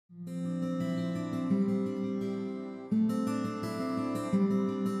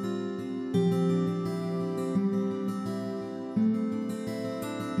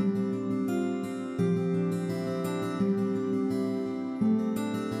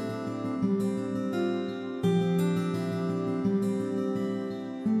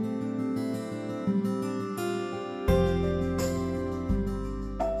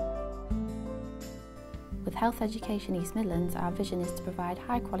Health Education East Midlands, our vision is to provide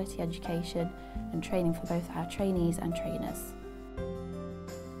high quality education and training for both our trainees and trainers.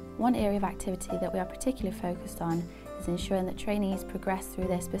 One area of activity that we are particularly focused on is ensuring that trainees progress through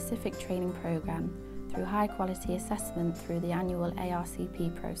their specific training programme through high quality assessment through the annual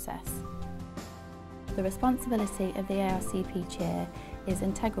ARCP process. The responsibility of the ARCP Chair is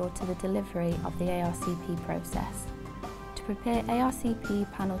integral to the delivery of the ARCP process. To prepare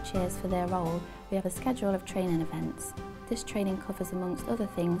ARCP panel chairs for their role, we have a schedule of training events. This training covers, amongst other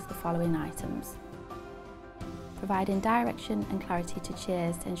things, the following items: providing direction and clarity to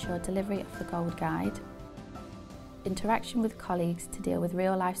chairs to ensure delivery of the Gold Guide, interaction with colleagues to deal with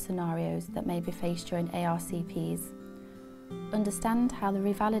real-life scenarios that may be faced during ARCPs, understand how the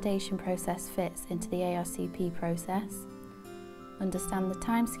revalidation process fits into the ARCP process, understand the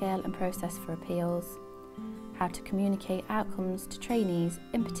timescale and process for appeals, how to communicate outcomes to trainees,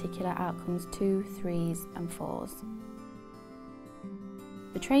 in particular outcomes 2, 3s and 4s.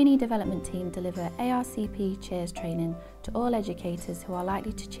 The Trainee Development Team deliver ARCP Chairs training to all educators who are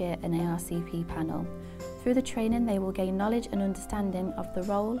likely to chair an ARCP panel. Through the training, they will gain knowledge and understanding of the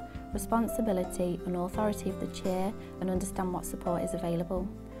role, responsibility and authority of the chair and understand what support is available.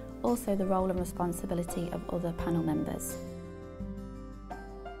 Also the role and responsibility of other panel members.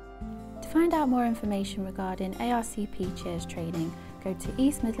 To find out more information regarding ARCP Chairs training, go to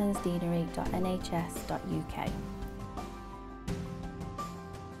eastmidlandsdeanery.nhs.uk.